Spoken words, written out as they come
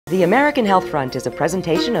The American Health Front is a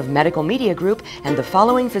presentation of Medical Media Group and the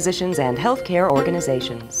following physicians and healthcare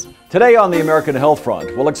organizations. Today on the American Health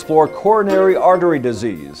Front, we'll explore coronary artery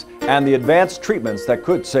disease and the advanced treatments that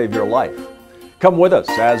could save your life. Come with us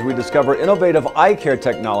as we discover innovative eye care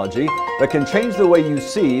technology that can change the way you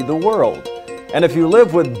see the world. And if you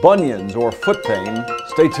live with bunions or foot pain,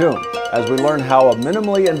 stay tuned as we learn how a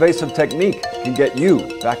minimally invasive technique can get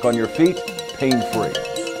you back on your feet pain-free.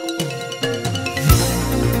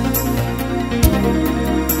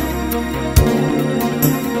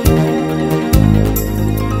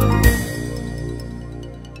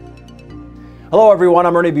 Hello everyone,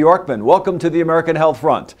 I'm Ernie Bjorkman. Welcome to the American Health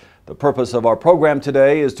Front. The purpose of our program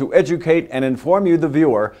today is to educate and inform you, the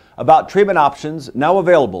viewer, about treatment options now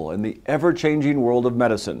available in the ever-changing world of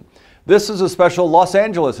medicine. This is a special Los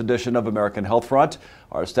Angeles edition of American Health Front.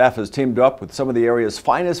 Our staff has teamed up with some of the area's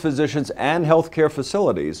finest physicians and healthcare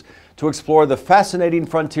facilities to explore the fascinating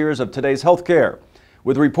frontiers of today's healthcare,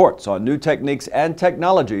 with reports on new techniques and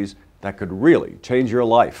technologies that could really change your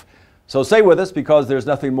life. So stay with us because there's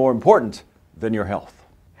nothing more important than your health.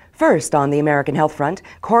 First on the American Health Front,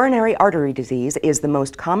 coronary artery disease is the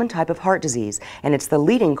most common type of heart disease, and it's the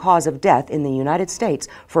leading cause of death in the United States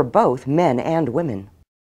for both men and women.